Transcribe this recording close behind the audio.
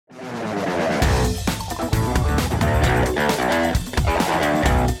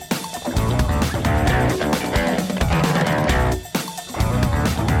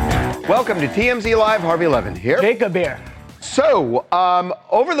Welcome to TMZ Live. Harvey Levin here. Jacob here. So,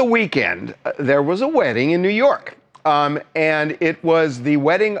 over the weekend, there was a wedding in New York. And it was the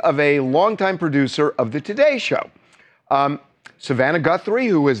wedding of a longtime producer of the Today Show. Savannah Guthrie,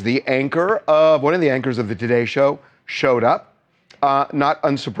 who was the anchor of one of the anchors of the Today Show, showed up. Not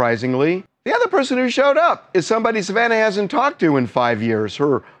unsurprisingly. The other person who showed up is somebody Savannah hasn't talked to in 5 years,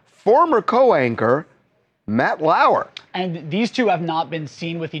 her former co-anchor, Matt Lauer. And these two have not been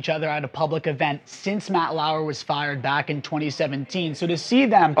seen with each other at a public event since Matt Lauer was fired back in 2017. So to see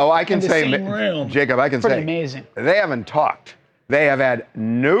them in the same room, Jacob, I can pretty say, amazing. They haven't talked. They have had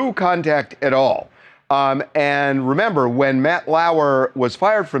no contact at all. And remember, when Matt Lauer was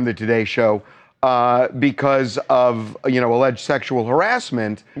fired from the Today Show because of alleged sexual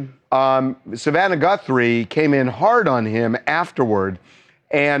harassment, Savannah Guthrie came in hard on him afterward.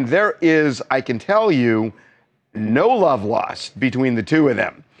 And there is, I can tell you, no love lost between the two of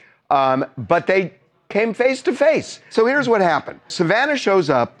them. But they came face to face. So here's what happened. Savannah shows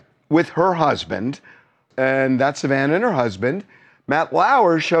up with her husband, and that's Savannah and her husband. Matt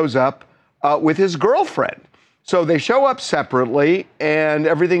Lauer shows up with his girlfriend. So they show up separately, and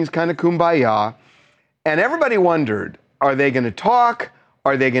everything's kind of kumbaya. And everybody wondered, are they going to talk?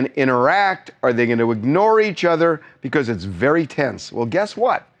 Are they going to interact? Are they going to ignore each other? Because it's very tense. Well, guess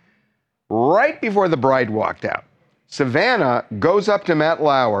what? Right before the bride walked out, Savannah goes up to Matt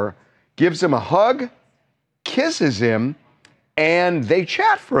Lauer, gives him a hug, kisses him, and they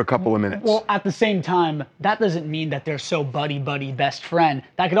chat for a couple of minutes. Well, at the same time, that doesn't mean that they're so buddy-buddy best friend.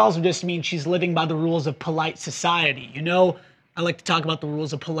 That could also just mean she's living by the rules of polite society. You know, I like to talk about the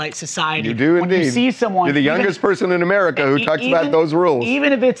rules of polite society. You do indeed. When you see someone, you're the youngest person in America who talks about those rules.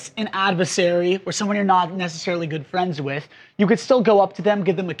 Even if it's an adversary or someone you're not necessarily good friends with, you could still go up to them,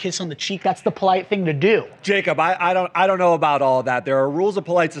 give them a kiss on the cheek. That's the polite thing to do. Jacob, I don't know about all of that. There are rules of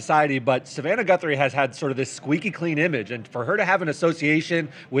polite society, but Savannah Guthrie has had sort of this squeaky clean image. And for her to have an association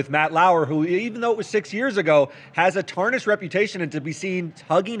with Matt Lauer, who, even though it was 6 years ago, has a tarnished reputation, and to be seen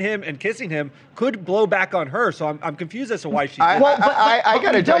hugging him and kissing him could blow back on her. So I'm confused as to why she I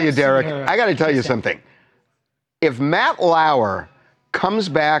got to tell you, Derek, I got to tell you something. If Matt Lauer comes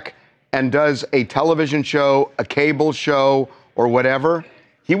back and does a television show, a cable show, or whatever,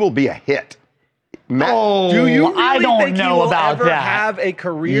 he will be a hit. Matt, do you really I don't think know he will about ever that. have a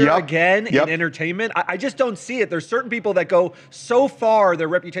career again in entertainment? I just don't see it. There's certain people that go so far, their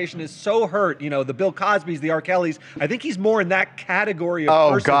reputation is so hurt. You know, the Bill Cosbys, the R. Kellys. I think he's more in that category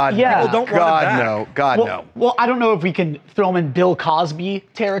of person. God, yeah. People don't want him back. No. God, no. Well, I don't know if we can throw him in Bill Cosby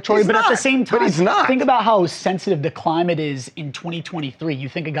territory, but at the same time, he's not. Think about how sensitive the climate is in 2023. You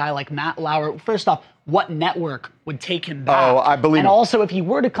think a guy like Matt Lauer, first off, what network would take him back? Oh, I believe. And also, if he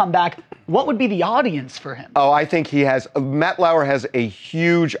were to come back, what would be the audience for him? Oh, I think he has. Matt Lauer has a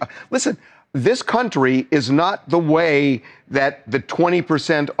huge. Listen, this country is not the way that the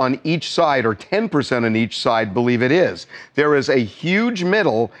 20% on each side or 10% on each side believe it is. There is a huge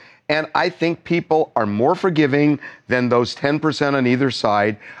middle, and I think people are more forgiving than those 10% on either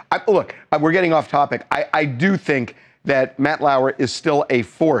side. Look, we're getting off topic. I do think that Matt Lauer is still a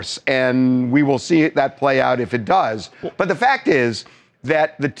force, and we will see that play out if it does. But the fact is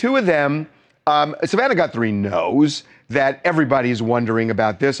that the two of them, Savannah Guthrie knows that everybody's wondering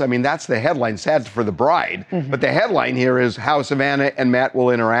about this. I mean, that's the headline, sad for the bride. But the headline here is how Savannah and Matt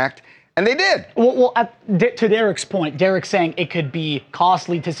will interact. And they did. Well, to Derek's point, Derek's saying it could be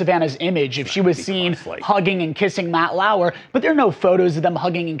costly to Savannah's image if she was seen hugging and kissing Matt Lauer, but there are no photos of them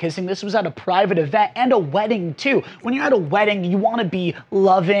hugging and kissing. This was at a private event and a wedding, too. When you're at a wedding, you want to be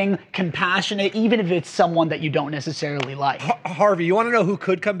loving, compassionate, even if it's someone that you don't necessarily like. Harvey, you want to know who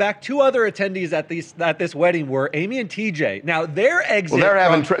could come back? Two other attendees at this wedding were Amy and TJ. Now, their exit... Well,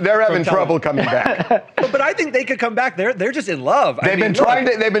 they're having trouble coming back. but I think they could come back. They're just in love. They've been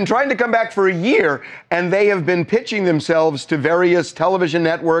trying to come back for a year, and they have been pitching themselves to various television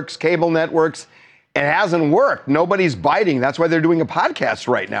networks, cable networks. It hasn't worked. Nobody's biting. That's why they're doing a podcast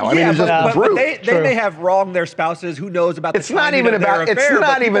right now. I mean, it's just but they may have wronged their spouses. Who knows about the It's not even about. It's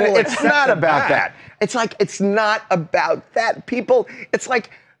not even. It's not about that. It's like it's not about that. People. It's like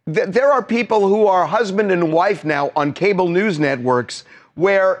there are people who are husband and wife now on cable news networks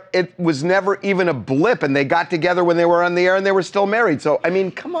where it was never even a blip, and they got together when they were on the air and they were still married. So, I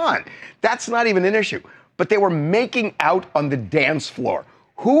mean, come on. That's not even an issue. But they were making out on the dance floor.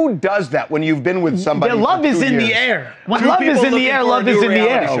 Who does that when you've been with somebody? Love is in the air. When love is in the air, love is in the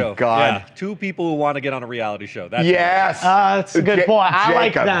air. Oh, God. Yeah, two people who want to get on a reality show. That's yes. That's a good point. I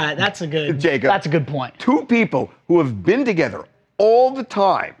like Jacob. that. That's a good point. Two people who have been together all the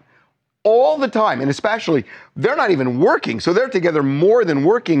time all the time, and especially, they're not even working, so they're together more than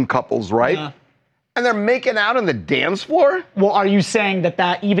working couples, right? Yeah. And they're making out on the dance floor? Well, are you saying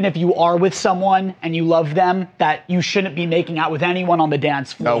that even if you are with someone and you love them, that you shouldn't be making out with anyone on the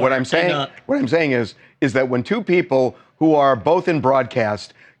dance floor? No, what I'm saying is that when two people who are both in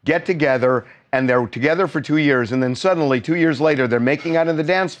broadcast get together and they're together for 2 years, and then suddenly 2 years later they're making out on the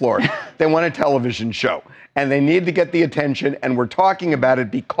dance floor, they want a television show. And they need to get the attention, and we're talking about it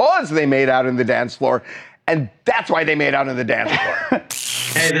because they made out on the dance floor, and that's why they made out on the dance floor.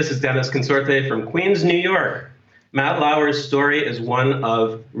 Hey, this is Dennis Consorte from Queens, New York. Matt Lauer's story is one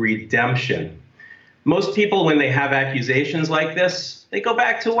of redemption. Most people, when they have accusations like this, they go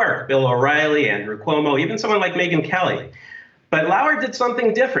back to work. Bill O'Reilly, Andrew Cuomo, even someone like Megyn Kelly. But Lauer did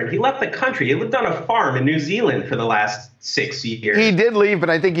something different. He left the country. He lived on a farm in New Zealand for the last 6 years. He did leave, but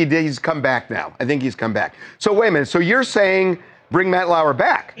I think he's come back now. I think he's come back. So wait a minute. So you're saying bring Matt Lauer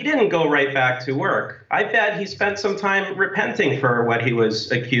back? He didn't go right back to work. I bet he spent some time repenting for what he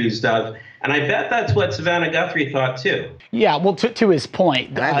was accused of. And I bet that's what Savannah Guthrie thought too. Yeah, well, to his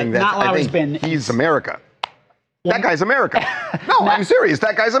point, Matt Lauer's been... He's America. That guy's America. No, I'm serious.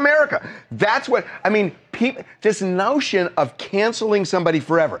 That guy's America. That's what, I mean, this notion of canceling somebody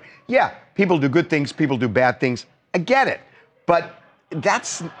forever. Yeah, people do good things, people do bad things. I get it. But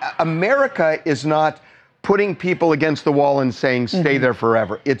America is not putting people against the wall and saying, stay there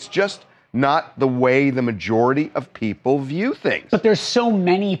forever. It's just not the way the majority of people view things. But there's so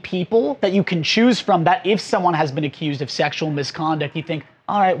many people that you can choose from that if someone has been accused of sexual misconduct, you think,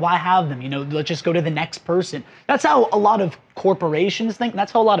 all right, why have them? Let's just go to the next person. That's how a lot of corporations think.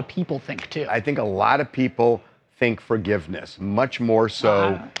 That's how a lot of people think, too. I think a lot of people think forgiveness, much more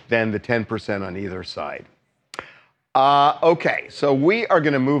so than the 10% on either side. Okay, so we are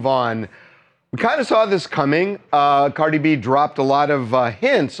going to move on. We kind of saw this coming. Cardi B dropped a lot of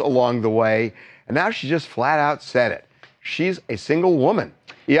hints along the way, and now she just flat out said it. She's a single woman.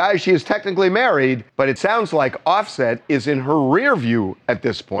 Yeah, she is technically married, but it sounds like Offset is in her rear view at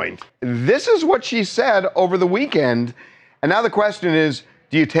this point. This is what she said over the weekend. And now the question is,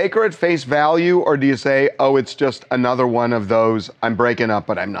 do you take her at face value, or do you say, oh, it's just another one of those, I'm breaking up,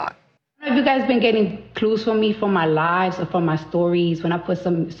 but I'm not? Have you guys been getting clues from me from my lives or from my stories when I put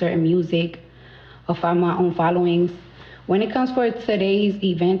some certain music or from my own followings? When it comes for today's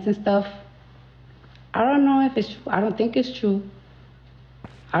events and stuff, I don't know if it's, I don't think it's true.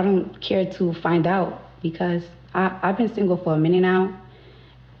 I don't care to find out because I've been single for a minute now,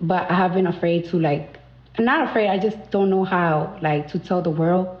 but I have been afraid to I'm not afraid, I just don't know how to tell the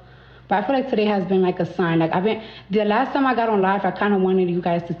world. But I feel like today has been like a sign. The last time I got on live, I kind of wanted you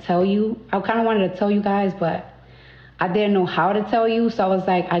guys to tell you. I kind of wanted to tell you guys, but I didn't know how to tell you. So I was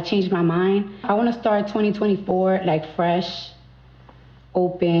I changed my mind. I want to start 2024 fresh,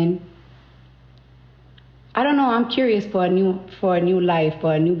 open. I don't know. I'm curious for a new life,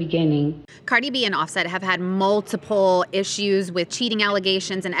 for a new beginning. Cardi B and Offset have had multiple issues with cheating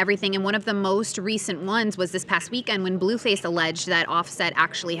allegations and everything. And one of the most recent ones was this past weekend when Blueface alleged that Offset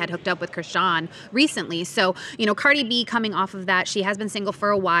actually had hooked up with Krishan recently. So, Cardi B coming off of that, she has been single for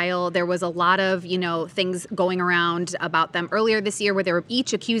a while. There was a lot of, things going around about them earlier this year where they were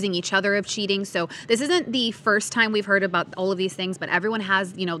each accusing each other of cheating. So this isn't the first time we've heard about all of these things, but everyone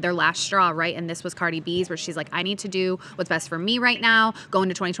has, their last straw, right? And this was Cardi B's, where she's like, I need to do what's best for me right now, go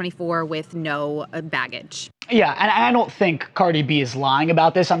into 2024 with no baggage. Yeah, and I don't think Cardi B is lying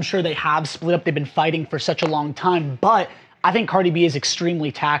about this. I'm sure they have split up. They've been fighting for such a long time, but I think Cardi B is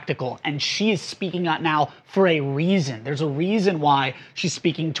extremely tactical, and she is speaking out now for a reason. There's a reason why she's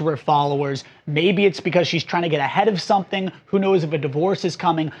speaking to her followers. Maybe it's because she's trying to get ahead of something. Who knows if a divorce is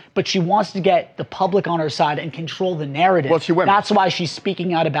coming, but she wants to get the public on her side and control the narrative. Well, That's why she's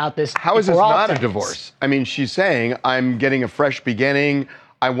speaking out about this. How is this not a divorce? I mean, she's saying, I'm getting a fresh beginning.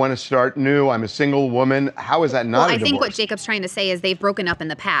 I want to start new. I'm a single woman. How is that not a divorce? I think what Jacob's trying to say is they've broken up in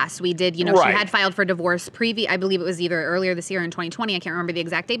the past. We did, Right. She had filed for divorce I believe it was either earlier this year or in 2020. I can't remember the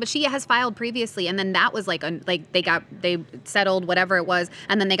exact date, but she has filed previously, and then that was they settled whatever it was,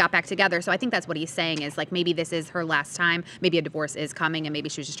 and then they got back together. So I think that's what he's saying is maybe this is her last time. Maybe a divorce is coming, and maybe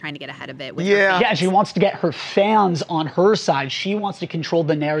she was just trying to get ahead of it. With Yeah, she wants to get her fans on her side. She wants to control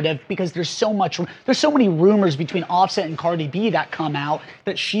the narrative because there's so many rumors between Offset and Cardi B that come out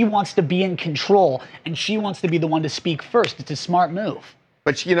that she wants to be in control, and she wants to be the one to speak first. It's a smart move.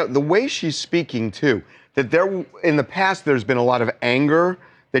 But the way she's speaking too, that in the past there's been a lot of anger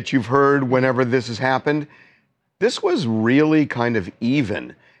that you've heard whenever this has happened. This was really kind of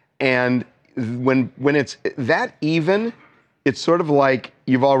even, and when it's that even, it's sort of like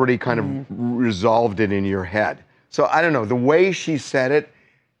you've already kind of resolved it in your head. So I don't know, the way she said it,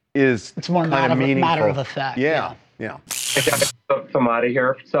 is It's more kind of meaningful. matter of effect. Yeah. I'm out of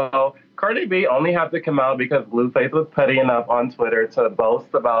here. So Cardi B only had to come out because Blueface was petty enough on Twitter to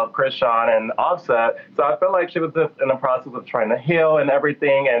boast about Krishan and Offset. So I feel like she was just in the process of trying to heal and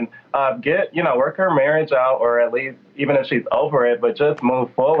everything and work her marriage out, or at least even if she's over it, but just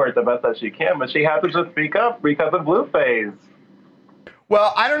move forward the best that she can. But she had to just speak up because of Blueface.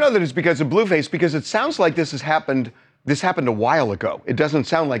 Well, I don't know that it's because of Blueface, because it sounds like this happened a while ago. It doesn't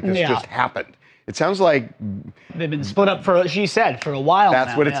sound like this just happened. It sounds like they've been split up for a while.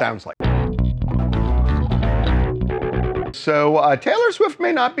 That's now, what it sounds like. So Taylor Swift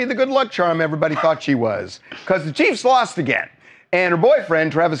may not be the good luck charm everybody thought she was, because the Chiefs lost again. And her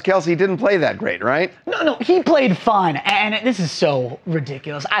boyfriend, Travis Kelce, didn't play that great, right? No, he played fine. And this is so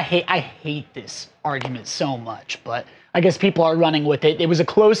ridiculous. I hate this argument so much, but I guess people are running with it. It was a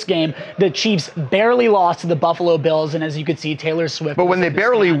close game. The Chiefs barely lost to the Buffalo Bills, and as you could see, Taylor Swift. But when they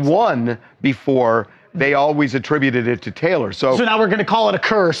barely won before, they always attributed it to Taylor. So now we're going to call it a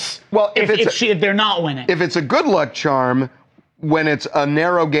curse. Well, if they're not winning. If it's a good luck charm, when it's a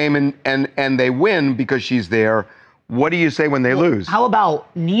narrow game and they win because she's there, what do you say when they lose? How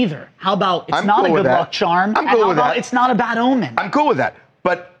about neither? How about it's not a good luck charm? I'm cool with that. It's not a bad omen. I'm cool with that.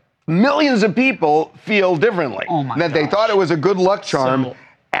 But millions of people feel differently. Oh my that they thought it was a good luck charm.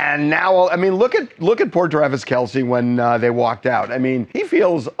 And now, I mean, look at poor Travis Kelce when they walked out. I mean, he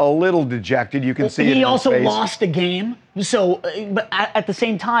feels a little dejected. You can see it in his face. He also lost a game. So, but at the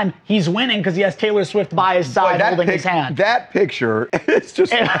same time, he's winning because he has Taylor Swift by his side holding his hand. That picture, it's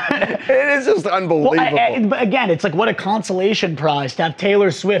just, it is just unbelievable. But again, it's like what a consolation prize to have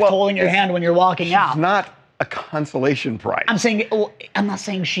Taylor Swift holding your hand when you're walking out. It's not a consolation prize. I'm not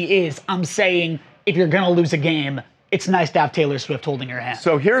saying she is. I'm saying if you're going to lose a game, it's nice to have Taylor Swift holding your hand.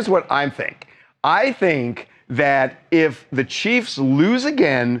 So here's what I think. I think that if the Chiefs lose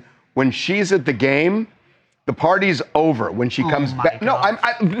again when she's at the game, the party's over when she comes back. God. No,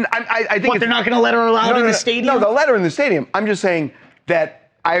 I think they're not going to let her allowed in the stadium? No, they'll let her in the stadium. I'm just saying that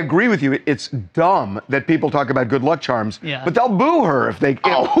I agree with you. It's dumb that people talk about good luck charms, but they'll boo her if they.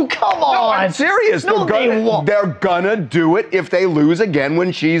 Oh, come on! No, I'm serious. No, they won't. They're gonna do it if they lose again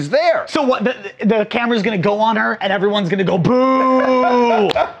when she's there. So what? The camera's gonna go on her, and everyone's gonna go boo.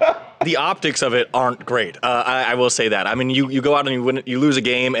 The optics of it aren't great. I will say that. I mean, you go out and you lose a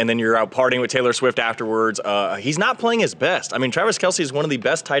game, and then you're out partying with Taylor Swift afterwards. He's not playing his best. I mean, Travis Kelce is one of the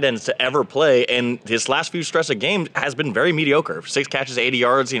best tight ends to ever play, and his last few stretch of games has been very mediocre. 6 catches, 80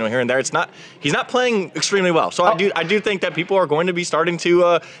 yards, here and there. He's not playing extremely well. So I do think that people are going to be starting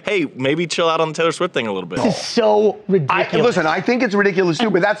to, hey, maybe chill out on the Taylor Swift thing a little bit. This is so ridiculous. I think it's ridiculous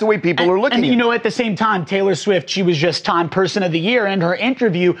too, but that's the way people are looking at it. And at the same time, Taylor Swift, she was just Time Person of the Year. In her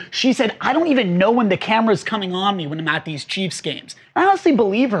interview, she said, I don't even know when the camera's coming on me when I'm at these Chiefs games. I honestly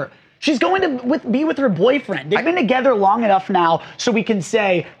believe her. She's going to be with her boyfriend. They've been together long enough now so we can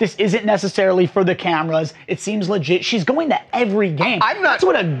say this isn't necessarily for the cameras. It seems legit. She's going to every game. That's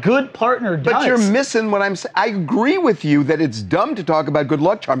what a good partner does. But you're missing what I'm saying. I agree with you that it's dumb to talk about good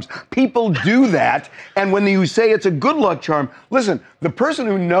luck charms. People do that. And when you say it's a good luck charm, listen, the person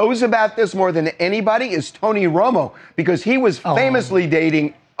who knows about this more than anybody is Tony Romo, because he was famously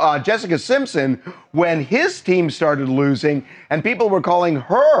dating Jessica Simpson when his team started losing, and people were calling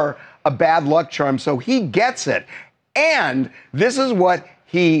her a bad luck charm, so he gets it. And this is what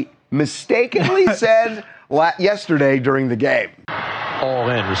he mistakenly said yesterday during the game. All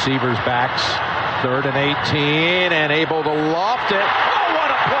in, receivers backs, 3rd and 18, and able to loft it. Oh, what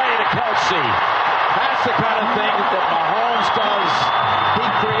a play to Kelce. That's the kind of thing that Mahomes does. He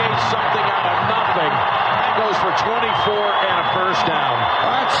creates something out of nothing and goes for 24 and a first down.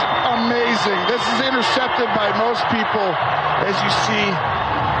 That's amazing. This is intercepted by most people, as you see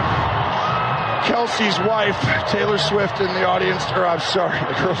Kelce's wife, Taylor Swift, in the audience, or I'm sorry,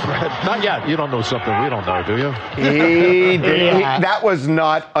 the girlfriend. Not yet. You don't know something we don't know, do you? He did. That was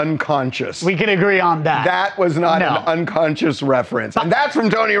not unconscious. We can agree on that. That was not an unconscious reference. And that's from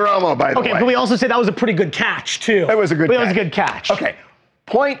Tony Romo, by the way. Okay, but we also say that was a pretty good catch, too. It was a good catch. It was a good catch. Okay.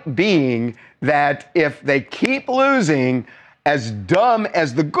 Point being that if they keep losing, as dumb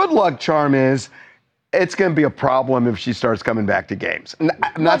as the good luck charm is, it's going to be a problem if she starts coming back to games.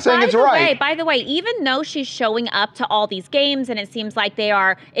 I'm not saying it's right. By the way, even though she's showing up to all these games and it seems like they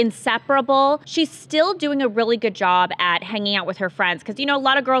are inseparable, she's still doing a really good job at hanging out with her friends. Because, a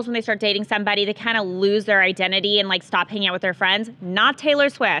lot of girls, when they start dating somebody, they kind of lose their identity and stop hanging out with their friends. Not Taylor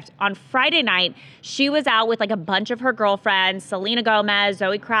Swift. On Friday night, she was out with a bunch of her girlfriends, Selena Gomez,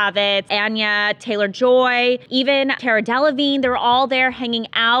 Zoe Kravitz, Anya, Taylor-Joy, even Cara Delevingne. They were all there hanging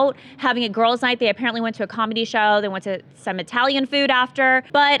out, having a girls' night. They apparently family went to a comedy show. They went to some Italian food after.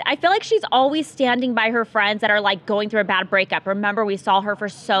 But I feel like she's always standing by her friends that are like going through a bad breakup. Remember, we saw her for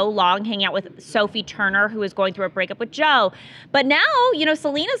so long hanging out with Sophie Turner, who was going through a breakup with Joe. But now,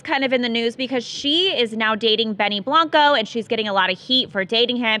 Selena's kind of in the news because she is now dating Benny Blanco, and she's getting a lot of heat for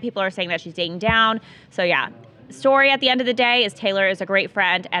dating him. People are saying that she's dating down. So yeah, story at the end of the day is Taylor is a great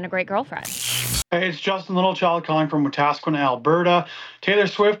friend and a great girlfriend. Hey, it's Justin Littlechild calling from Wetaskiwin, Alberta. Taylor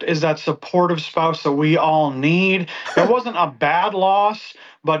Swift is that supportive spouse that we all need. It wasn't a bad loss,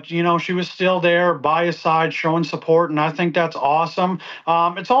 but, she was still there by his side showing support, and I think that's awesome.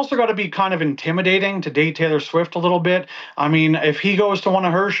 It's also got to be kind of intimidating to date Taylor Swift a little bit. I mean, if he goes to one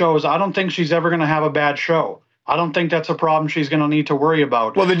of her shows, I don't think she's ever going to have a bad show. I don't think that's a problem she's going to need to worry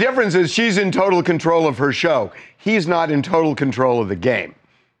about. Well, the difference is she's in total control of her show. He's not in total control of the game.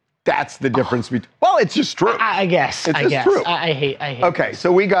 That's the difference between. Well, it's just true. I guess. It's just true. I hate. Okay,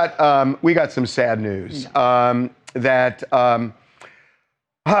 so we got some sad news that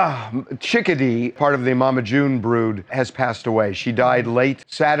Chickadee, part of the Mama June brood, has passed away. She died late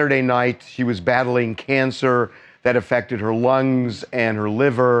Saturday night. She was battling cancer that affected her lungs and her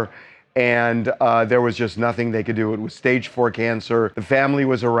liver. And there was just nothing they could do. It was stage 4 cancer. The family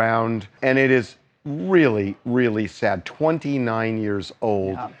was around, and it is really, really sad. 29 years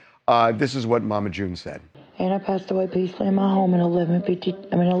old. Yeah. This is what Mama June said. Anna passed away peacefully in my home at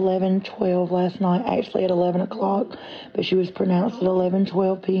 11:12 last night. Actually at 11 o'clock, but she was pronounced at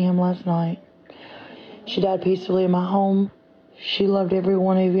 11:12 p.m. last night. She died peacefully in my home. She loved every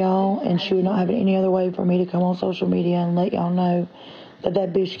one of y'all, and she would not have it any other way for me to come on social media and let y'all know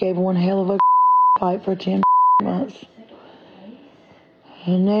that bitch gave one hell of a fight for 10 months.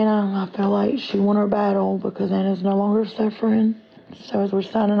 And Anna, I feel like she won her battle because Anna's no longer suffering. So as we're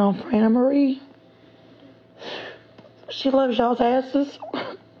signing off for Anna Marie, she loves y'all's asses.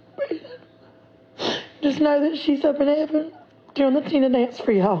 Just know that she's up in heaven doing the Tina dance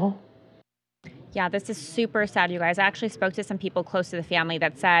for y'all. Yeah, this is super sad, you guys. I actually spoke to some people close to the family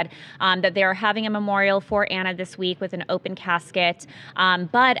that said that they are having a memorial for Anna this week with an open casket.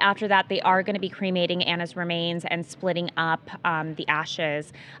 But after that, they are going to be cremating Anna's remains and splitting up the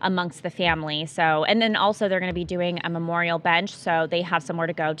ashes amongst the family. So, and then also they're going to be doing a memorial bench, so they have somewhere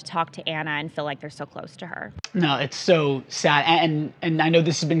to go to talk to Anna and feel like they're so close to her. No, it's so sad. And I know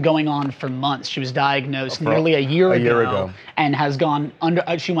this has been going on for months. She was diagnosed nearly a year ago and has gone under,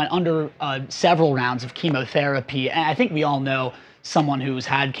 she went under several rounds of chemotherapy. And I think we all know someone who's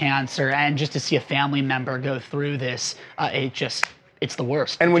had cancer, and just to see a family member go through this, it's the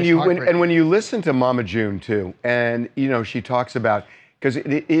worst. And when you listen to Mama June too, and she talks about, because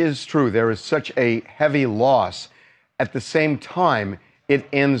it is true, there is such a heavy loss. At the same time, it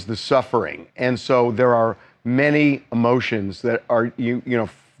ends the suffering, and so there are many emotions that are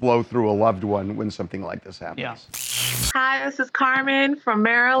flow through a loved one when something like this happens. Yeah. Hi, this is Carmen from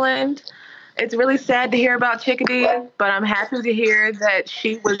Maryland. It's really sad to hear about Chickadee, but I'm happy to hear that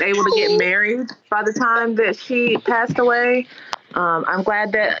she was able to get married by the time that she passed away. I'm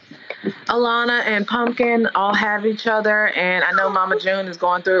glad that Alana and Pumpkin all have each other, and I know Mama June is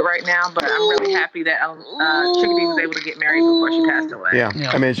going through it right now, but I'm really happy that Chickadee was able to get married before she passed away. Yeah,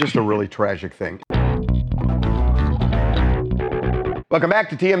 I mean, it's just a really tragic thing. Welcome back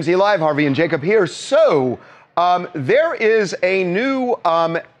to TMZ Live. Harvey and Jacob here. So, there is a new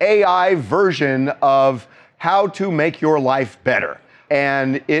AI version of how to make your life better.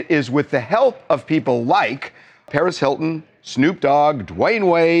 And it is with the help of people like Paris Hilton, Snoop Dogg, Dwayne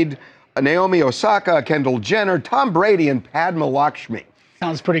Wade, Naomi Osaka, Kendall Jenner, Tom Brady, and Padma Lakshmi.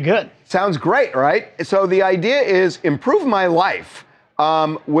 Sounds pretty good. Sounds great, right? So the idea is improve my life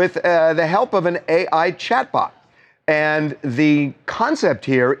with the help of an AI chatbot. And the concept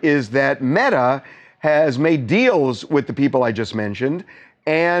here is that Meta has made deals with the people I just mentioned.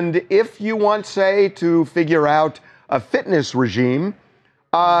 And if you want, say, to figure out a fitness regime,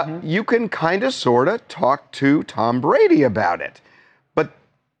 you can kind of, sort of talk to Tom Brady about it. But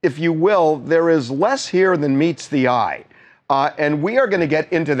if you will, there is less here than meets the eye. And we are going to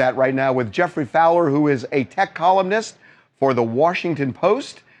get into that right now with Jeffrey Fowler, who is a tech columnist for the Washington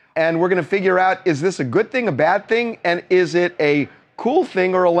Post. And we're going to figure out, is this a good thing, a bad thing, and is it a cool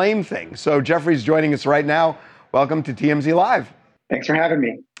thing or a lame thing? So Jeffrey's joining us right now. Welcome to TMZ Live. Thanks for having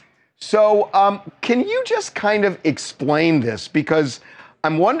me. So can you just kind of explain this? Because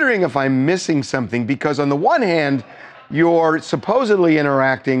I'm wondering if I'm missing something, because on the one hand, you're supposedly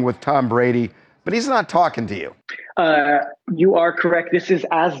interacting with Tom Brady, but he's not talking to you. You are correct. This is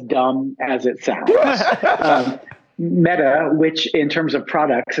as dumb as it sounds. Meta, which in terms of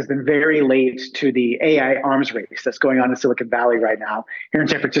products has been very late to the AI arms race that's going on in Silicon Valley right now, here in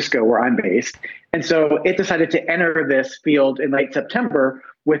San Francisco, where I'm based. And so it decided to enter this field in late September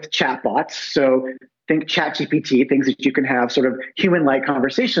with chatbots. So think ChatGPT, things that you can have sort of human-like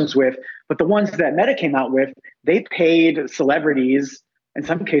conversations with. But the ones that Meta came out with, they paid celebrities, in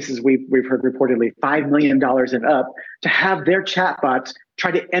some cases we've heard reportedly $5 million and up, to have their chatbots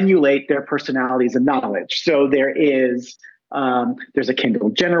try to emulate their personalities and knowledge. So there's a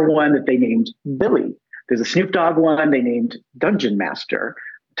Kendall Jenner one that they named Billy. There's a Snoop Dogg one they named Dungeon Master.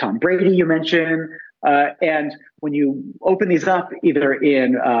 Tom Brady you mentioned. And when you open these up, either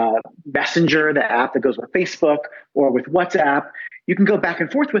in Messenger, the app that goes with Facebook, or with WhatsApp, you can go back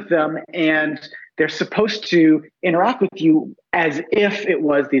and forth with them, and they're supposed to interact with you as if it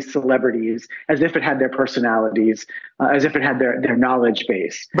was these celebrities, as if it had their personalities, as if it had their knowledge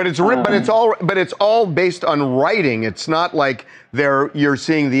base. But it's all based on writing. It's not like you're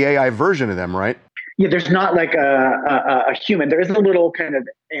seeing the AI version of them, right? Yeah, there's not like a human. There is a little kind of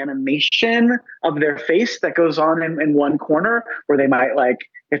animation of their face that goes on in one corner, where they might, like,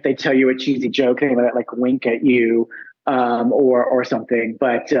 if they tell you a cheesy joke, they might like wink at you or something.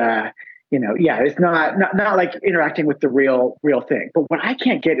 But it's not like interacting with the real thing. But what I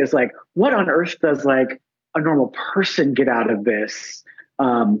can't get is, like, what on earth does like a normal person get out of this?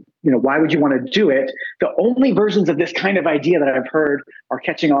 Why would you want to do it? The only versions of this kind of idea that I've heard are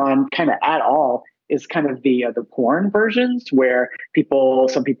catching on kind of at all is kind of the porn versions, where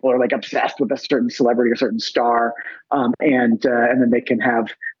some people are like obsessed with a certain celebrity or certain star, and then they can have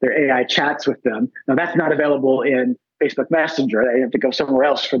their AI chats with them. Now that's not available in Facebook Messenger. They have to go somewhere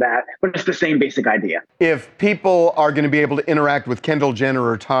else for that, but it's the same basic idea. If people are going to be able to interact with Kendall Jenner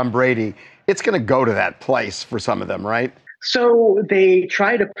or Tom Brady, it's going to go to that place for some of them, right? So they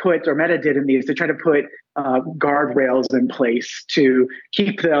try to put, or Meta did in these, they try to put guardrails in place to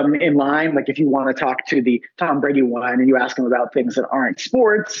keep them in line. Like if you want to talk to the Tom Brady one and you ask him about things that aren't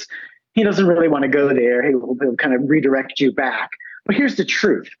sports, he doesn't really want to go there. He'll kind of redirect you back. But here's the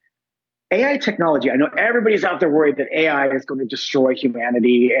truth. AI technology, I know everybody's out there worried that AI is going to destroy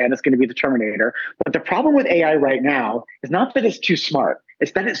humanity and it's going to be the Terminator. But the problem with AI right now is not that it's too smart,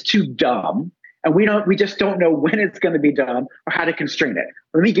 it's that it's too dumb. And we just don't know when it's going to be dumb or how to constrain it.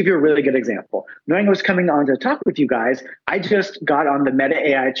 Let me give you a really good example. Knowing I was coming on to talk with you guys, I just got on the Meta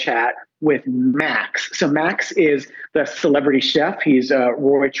AI chat with Max. So Max is the celebrity chef. He's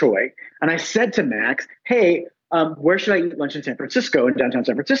Roy Choi. And I said to Max, hey, where should I eat lunch in downtown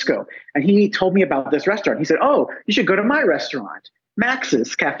San Francisco? And he told me about this restaurant. He said, oh, you should go to my restaurant,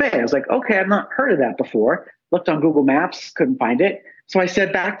 Max's Cafe. I was like, okay, I've not heard of that before. Looked on Google Maps, couldn't find it. So I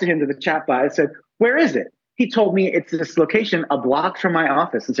said back to him, to the chat bot, I said, where is it? He told me it's this location a block from my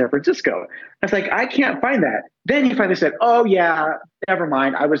office in San Francisco. I was like, I can't find that. Then he finally said, oh yeah, never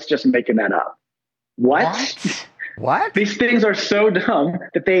mind. I was just making that up. What? These things are so dumb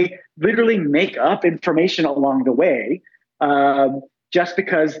that they literally make up information along the way just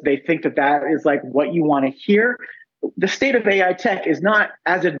because they think that is like what you want to hear. The state of AI tech is not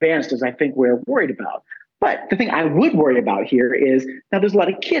as advanced as I think we're worried about. But the thing I would worry about here is now there's a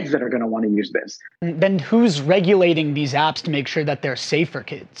lot of kids that are going to want to use this. Then who's regulating these apps to make sure that they're safe for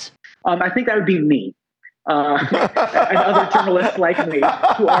kids? I think that would be me and other journalists like me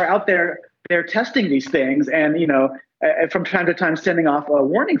who are out there. They're testing these things and, from time to time sending off a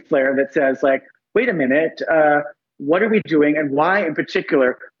warning flare that says, like, wait a minute, what are we doing and why in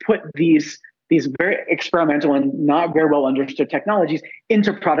particular put these very experimental and not very well understood technologies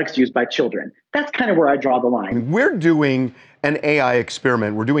into products used by children? That's kind of where I draw the line. We're doing an AI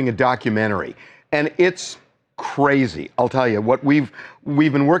experiment. We're doing a documentary, and it's crazy. I'll tell you what, we've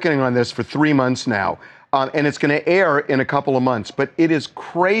been working on this for 3 months now, and it's going to air in a couple of months, but it is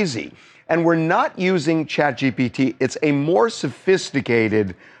crazy. And we're not using ChatGPT. It's a more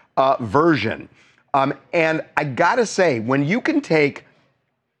sophisticated version. And I gotta say, when you can take,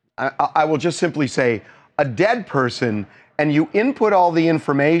 I will just simply say, a dead person, and you input all the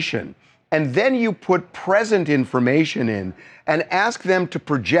information, and then you put present information in and ask them to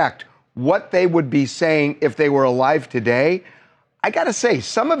project what they would be saying if they were alive today, I gotta say,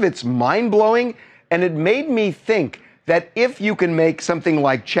 some of it's mind-blowing, and it made me think that if you can make something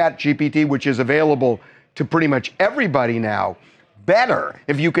like ChatGPT, which is available to pretty much everybody now, better,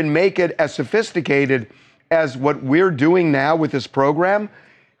 if you can make it as sophisticated as what we're doing now with this program,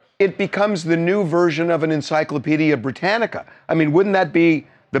 it becomes the new version of an Encyclopedia Britannica. I mean, wouldn't that be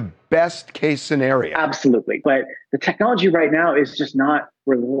the best case scenario? Absolutely. But the technology right now is just not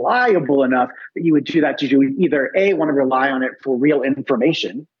reliable enough that you would do that. You would either A, want to rely on it for real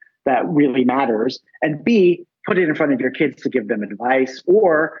information that really matters, and B, put it in front of your kids to give them advice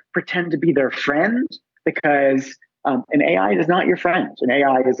or pretend to be their friend because an AI is not your friend. An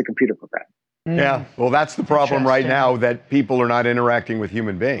AI is a computer program. Yeah, well, that's the problem right now, that people are not interacting with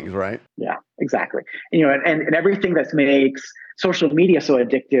human beings, right? Yeah, exactly. And everything that makes social media so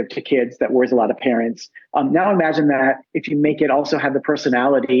addictive to kids that worries a lot of parents. Now imagine that if you make it also have the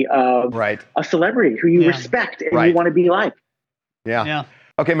personality of a celebrity who you respect and you want to be like. Yeah.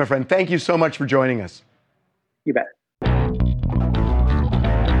 Okay, my friend, thank you so much for joining us. You bet.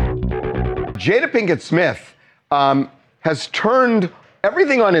 Jada Pinkett Smith has turned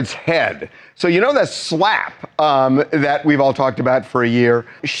everything on its head. So you know that slap that we've all talked about for a year?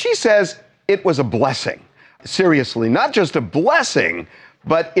 She says it was a blessing. Seriously, not just a blessing,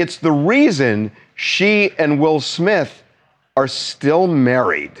 but it's the reason she and Will Smith are still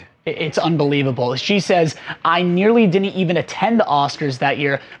married. It's unbelievable. She says, I nearly didn't even attend the Oscars that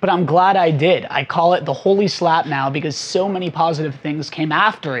year, but I'm glad I did. I call it the holy slap now because so many positive things came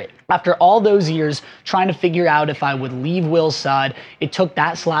after it. After all those years trying to figure out if I would leave Will's side, it took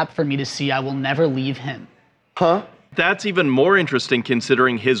that slap for me to see I will never leave him. Huh? That's even more interesting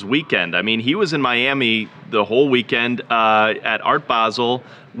considering his weekend. I mean, he was in Miami the whole weekend at Art Basel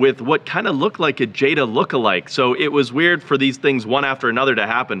with what kind of looked like a Jada lookalike. So it was weird for these things one after another to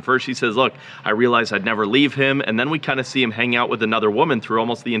happen. First, she says, look, I realized I'd never leave him. And then we kind of see him hang out with another woman through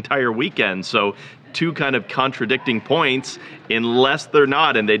almost the entire weekend. So two kind of contradicting points unless they're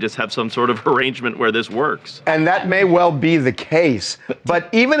not, and they just have some sort of arrangement where this works. And that may well be the case. But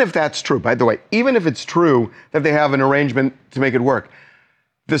even if that's true, by the way, even if it's true that they have an arrangement to make it work,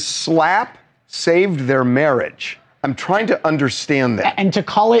 the slap saved their marriage. I'm trying to understand that. And to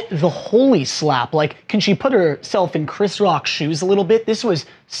call it the holy slap, like, can she put herself in Chris Rock's shoes a little bit? This was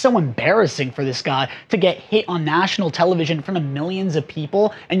so embarrassing for this guy to get hit on national television in front of millions of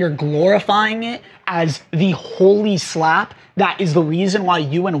people, and you're glorifying it as the holy slap. That is the reason why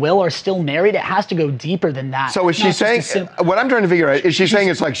you and Will are still married. It has to go deeper than that. So is she saying, what I'm trying to figure out, is she saying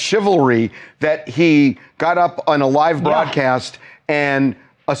it's like chivalry that he got up on a live broadcast and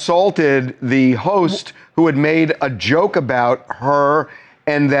assaulted the host who had made a joke about her,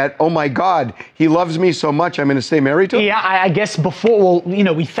 and that, oh my God, he loves me so much, I'm going to stay married to him? Yeah, I guess before,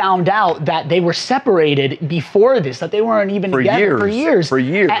 we found out that they were separated before this, that they weren't even together for years. For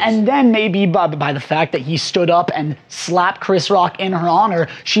years. And then maybe by the fact that he stood up and slapped Chris Rock in her honor,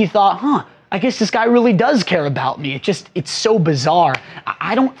 she thought, I guess this guy really does care about me. It's so bizarre.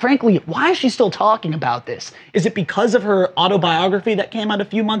 I don't, frankly, why is she still talking about this? Is it because of her autobiography that came out a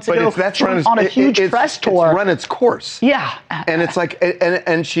few months ago? That's on a huge press tour. It's run its course. Yeah. And it's like,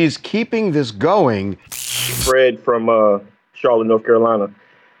 and she's keeping this going. Fred from Charlotte, North Carolina.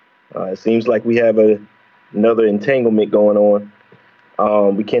 It seems like we have another entanglement going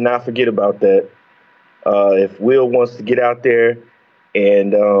on. We cannot forget about that. If Will wants to get out there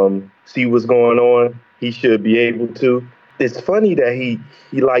and see what's going on, he should be able to. It's funny that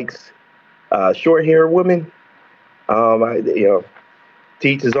he likes short-haired women.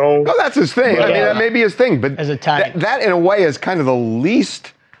 Teach his own. Oh, that's his thing. I mean, that may be his thing. But as a type. That, in a way, is kind of the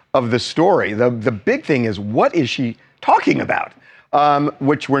least of the story. The big thing is, what is she talking about?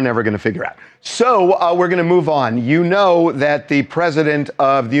 Which we're never going to figure out. So we're going to move on. You know that the president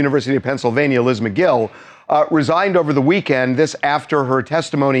of the University of Pennsylvania, Liz McGill, resigned over the weekend, this after her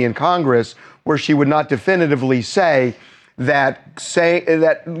testimony in Congress, where she would not definitively say that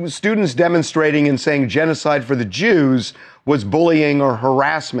students demonstrating and saying genocide for the Jews was bullying or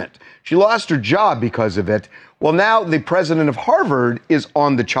harassment. She lost her job because of it. Well, now the president of Harvard is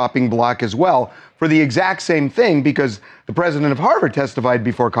on the chopping block as well for the exact same thing, because the president of Harvard testified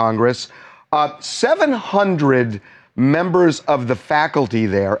before Congress. 700 members of the faculty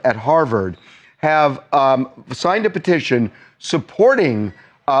there at Harvard have signed a petition supporting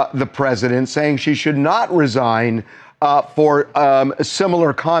the president, saying she should not resign for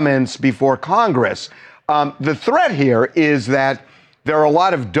similar comments before Congress. The threat here is that there are a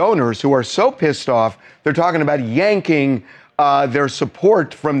lot of donors who are so pissed off, they're talking about yanking their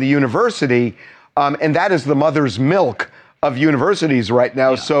support from the university, and that is the mother's milk of universities right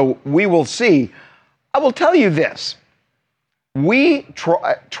now. Yeah. So we will see. I will tell you this. We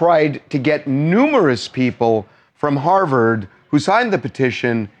tried to get numerous people from Harvard who signed the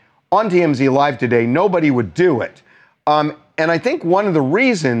petition on TMZ Live today. Nobody would do it. And I think one of the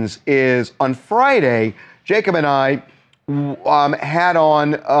reasons is on Friday, Jacob and I had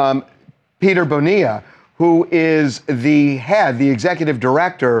on Peter Bonilla, who is the executive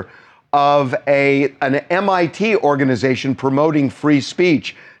director of an MIT organization promoting free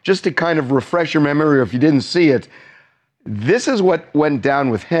speech. Just to kind of refresh your memory, if you didn't see it, this is what went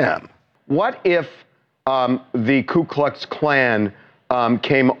down with him. What if the Ku Klux Klan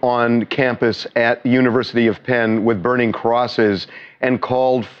came on campus at the University of Penn with burning crosses and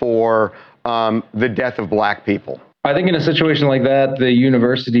called for the death of black people? I think in a situation like that, the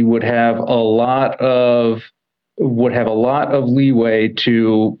university would have a lot of leeway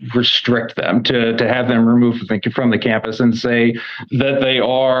to restrict them, to have them removed from the campus, and say that they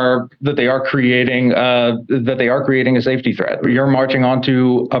are creating a safety threat. You're marching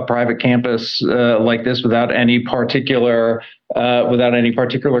onto a private campus like this without any particular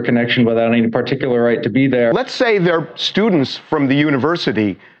connection, without any particular right to be there. Let's say they're students from the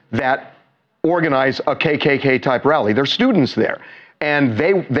university that organize a KKK type rally. They're students there. And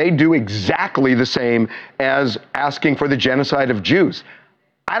they do exactly the same as asking for the genocide of Jews.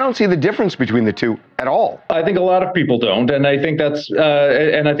 I don't see the difference between the two at all. I think a lot of people don't, and I think that's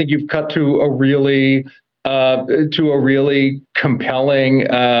and I think you've cut to a really compelling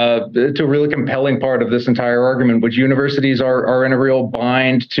part of this entire argument, which universities are in a real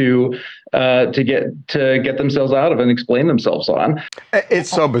bind to get themselves out of and explain themselves on.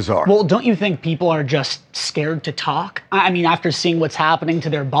 It's so bizarre. Well, don't you think people are just scared to talk? I mean, after seeing what's happening to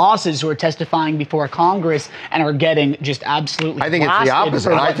their bosses who are testifying before Congress and are getting just absolutely I think it's the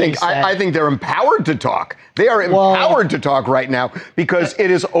opposite. I think they're empowered to talk. They are empowered to talk right now because it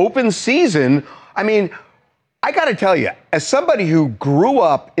is open season. I mean, I got to tell you, as somebody who grew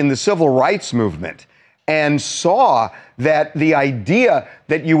up in the civil rights movement and saw that the idea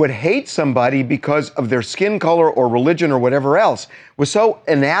that you would hate somebody because of their skin color or religion or whatever else was so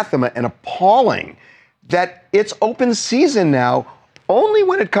anathema and appalling that it's open season now only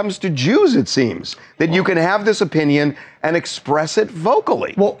when it comes to Jews, it seems, that you can have this opinion and express it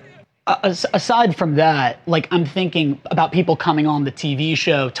vocally. Well, aside from that, like, I'm thinking about people coming on the TV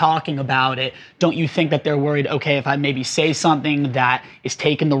show talking about it. Don't you think that they're worried, okay, if I maybe say something that is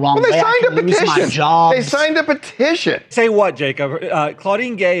taken the wrong way, I can lose my job? They signed a petition. Say what, Jacob?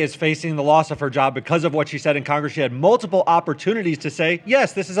 Claudine Gay is facing the loss of her job because of what she said in Congress. She had multiple opportunities to say,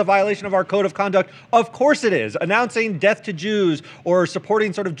 yes, this is a violation of our code of conduct. Of course it is. Announcing death to Jews or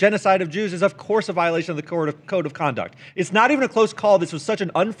supporting sort of genocide of Jews is, of course, a violation of the code of conduct. It's not even a close call. This was such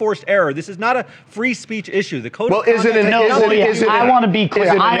an unforced error. This is not a free speech issue. The code of conduct. I want to be clear.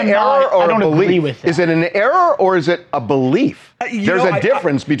 I don't agree with that. Is it an error or is it a belief? There's a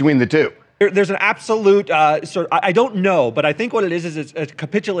difference between the two. There's an absolute I don't know, but I think what it is it's a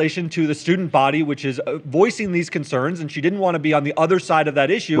capitulation to the student body, which is voicing these concerns, and she didn't want to be on the other side of that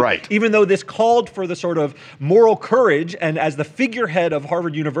issue. Right. Even though this called for the sort of moral courage, and as the figurehead of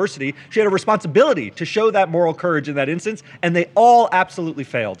Harvard University, she had a responsibility to show that moral courage in that instance, and they all absolutely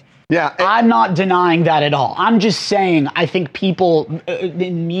failed. Yeah, I'm not denying that at all. I'm just saying I think people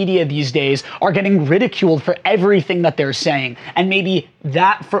in media these days are getting ridiculed for everything that they're saying. And maybe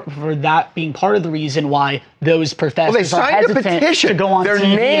that for that being part of the reason why those professors are hesitant to go on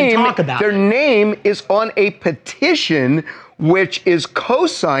TV and talk about it. Their name is on a petition which is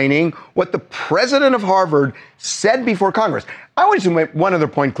co-signing what the president of Harvard said before Congress. I want to make one other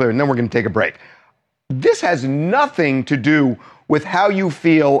point clear, and then we're going to take a break. This has nothing to do with how you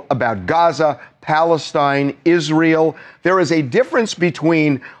feel about Gaza, Palestine, Israel. There is a difference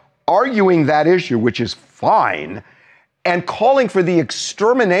between arguing that issue, which is fine, and calling for the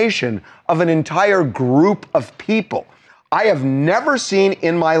extermination of an entire group of people. I have never seen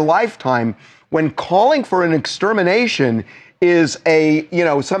in my lifetime when calling for an extermination is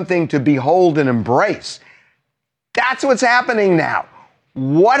something to behold and embrace. That's what's happening now.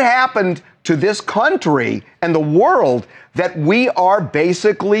 What happened to this country and the world that we are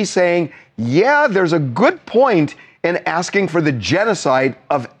basically saying, yeah, there's a good point in asking for the genocide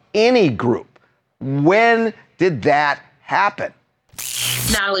of any group? When did that happen?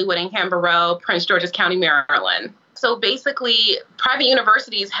 Natalie Whittingham-Barrow, Prince George's County, Maryland. So basically, private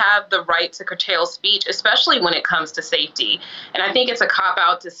universities have the right to curtail speech, especially when it comes to safety. And I think it's a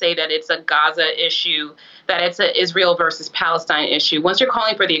cop-out to say that it's a Gaza issue, that it's an Israel versus Palestine issue. Once you're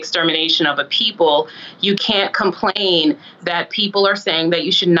calling for the extermination of a people, you can't complain that people are saying that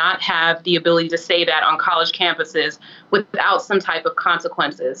you should not have the ability to say that on college campuses without some type of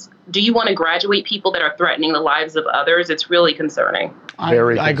consequences. Do you want to graduate people that are threatening the lives of others? It's really concerning.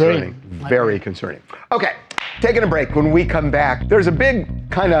 Very concerning. Very concerning. Okay. Taking a break. When we come back, there's a big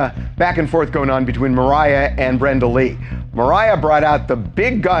kind of back and forth going on between Mariah and Brenda Lee. Mariah brought out the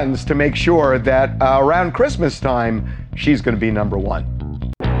big guns to make sure that around Christmas time, she's going to be number one.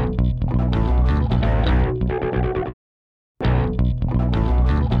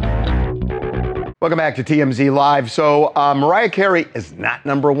 Welcome back to TMZ Live. So Mariah Carey is not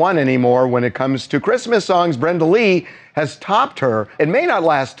number one anymore when it comes to Christmas songs. Brenda Lee has topped her. It may not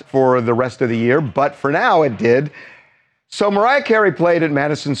last for the rest of the year, but for now it did. So Mariah Carey played at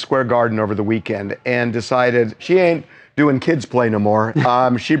Madison Square Garden over the weekend and decided she ain't doing kids play no more.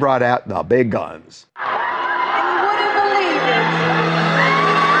 She brought out the big guns.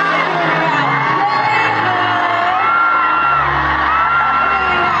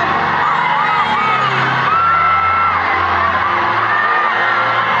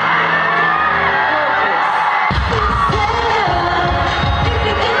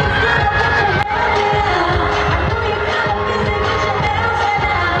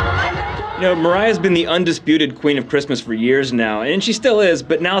 You know, Mariah's been the undisputed queen of Christmas for years now, and she still is,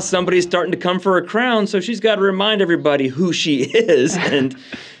 but now somebody's starting to come for her crown, so she's got to remind everybody who she is and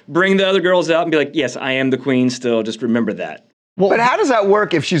bring the other girls out and be like, yes, I am the queen still, just remember that. But how does that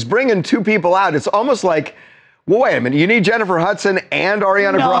work if she's bringing two people out? It's almost like, well, wait a minute, you need Jennifer Hudson and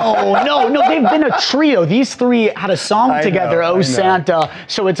Ariana Grande? No, they've been a trio. These three had a song together, Oh Santa,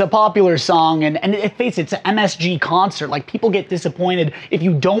 so it's a popular song, and face it, it's an MSG concert. Like, people get disappointed if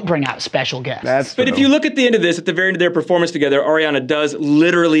you don't bring out special guests. But if you look at the end of this, at the very end of their performance together, Ariana does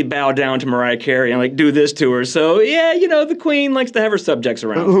literally bow down to Mariah Carey and, like, do this to her. So, yeah, you know, the queen likes to have her subjects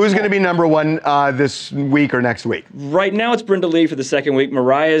around. Who's going to be number one this week or next week? Right now it's Brenda Lee for the second week.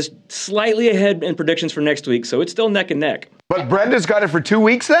 Mariah's slightly ahead in predictions for next week, so it's still neck and neck. But Brenda's got it for 2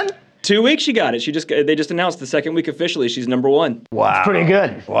 weeks then? 2 weeks she got it. They just announced the second week officially she's number one. Wow. Pretty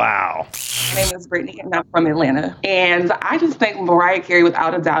good. Wow. My name is Brittany and I'm from Atlanta. And I just think Mariah Carey,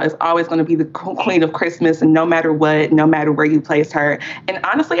 without a doubt, is always going to be the queen of Christmas, and no matter what, no matter where you place her. And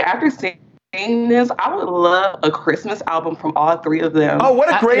honestly, after seeing this, I would love a Christmas album from all three of them. Oh,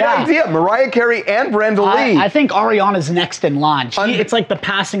 what a great idea. Mariah Carey and Brenda Lee. I think Ariana's next in line. It's like the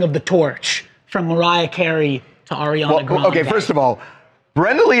passing of the torch from Mariah Carey to Ariana Grande. Okay, first of all,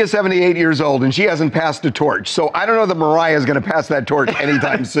 Brenda Lee is 78 years old and she hasn't passed a torch. So I don't know that Mariah is going to pass that torch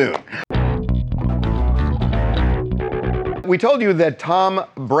anytime soon. We told you that Tom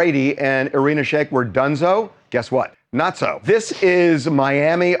Brady and Irina Shayk were donezo. Guess what? Not so. This is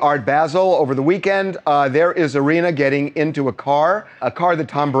Miami Art Basel. Over the weekend, there is Irina getting into a car that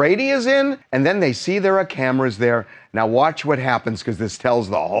Tom Brady is in, and then they see there are cameras there. Now watch what happens, because this tells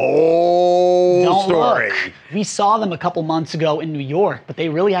the whole story. Look. We saw them a couple months ago in New York, but they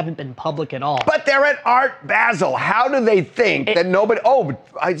really haven't been public at all. But they're at Art Basel. How do they think that nobody... Oh,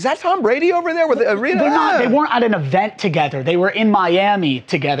 is that Tom Brady over there with Irina? They weren't at an event together. They were in Miami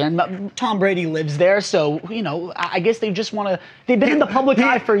together, and Tom Brady lives there, so, you know, I guess they just want to... They've been in the public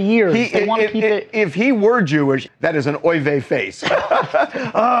eye for years. They want to keep it... If he were Jewish, that is an oy vey face.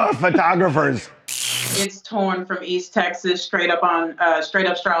 Photographers. It's Torn from East Texas, straight up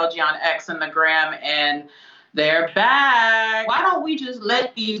astrology on X and the gram, and they're back. Why don't we just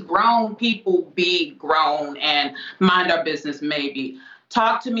let these grown people be grown and mind our business, maybe?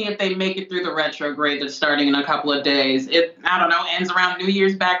 Talk to me if they make it through the retrograde that's starting in a couple of days. It, I don't know, ends around New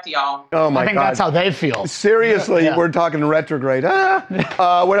Year's. Back to y'all. Oh my God. I think that's how they feel. Seriously, we're talking retrograde.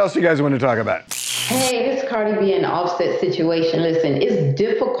 What else do you guys want to talk about? Hey, this Cardi B and Offset situation. Listen, it's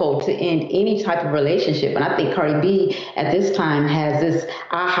difficult to end any type of relationship. And I think Cardi B at this time has this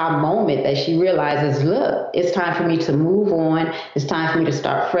aha moment that she realizes, look, it's time for me to move on. It's time for me to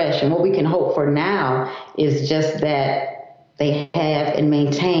start fresh. And what we can hope for now is just that they have and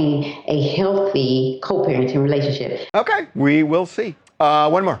maintain a healthy co-parenting relationship. Okay, we will see.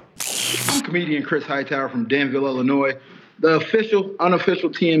 One more. I'm comedian Chris Hightower from Danville, Illinois, the official, unofficial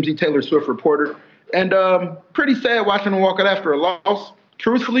TMZ Taylor Swift reporter. And pretty sad watching him walk out after a loss.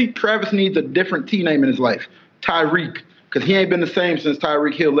 Truthfully, Travis needs a different T name in his life, Tyreek, because he ain't been the same since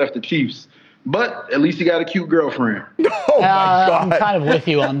Tyreek Hill left the Chiefs. But at least he got a cute girlfriend. Oh, my God. I'm kind of with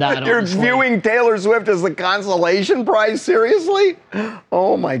you on that. You're honestly. viewing Taylor Swift as the consolation prize? Seriously?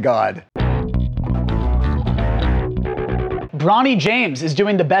 Oh, my God. Bronny James is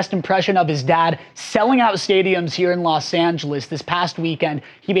doing the best impression of his dad, selling out stadiums here in Los Angeles. This past weekend,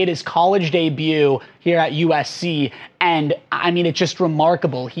 he made his college debut here at USC. And I mean, it's just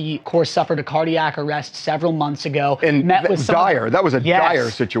remarkable. He, of course, suffered a cardiac arrest several months ago. And met with dire. That was a dire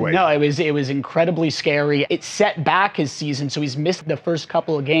situation. No, it was incredibly scary. It set back his season, so he's missed the first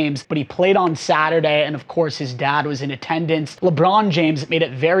couple of games, but he played on Saturday, and of course, his dad was in attendance. LeBron James made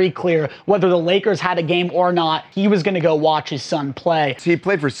it very clear whether the Lakers had a game or not, he was going to go watch his son play. So he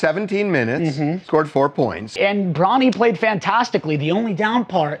played for 17 minutes, scored 4 points. And Bronny played fantastically. The only down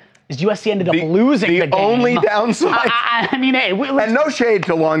part is USC ended up losing the game. The only downside. I mean, hey. And no shade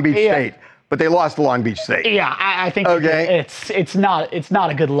to Long Beach State. but they lost to Long Beach State. Yeah, I think it's not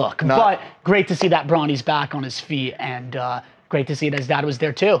a good look. But great to see that Bronny's back on his feet, and great to see that his dad was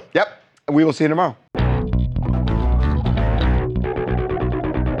there too. Yep. We will see you tomorrow.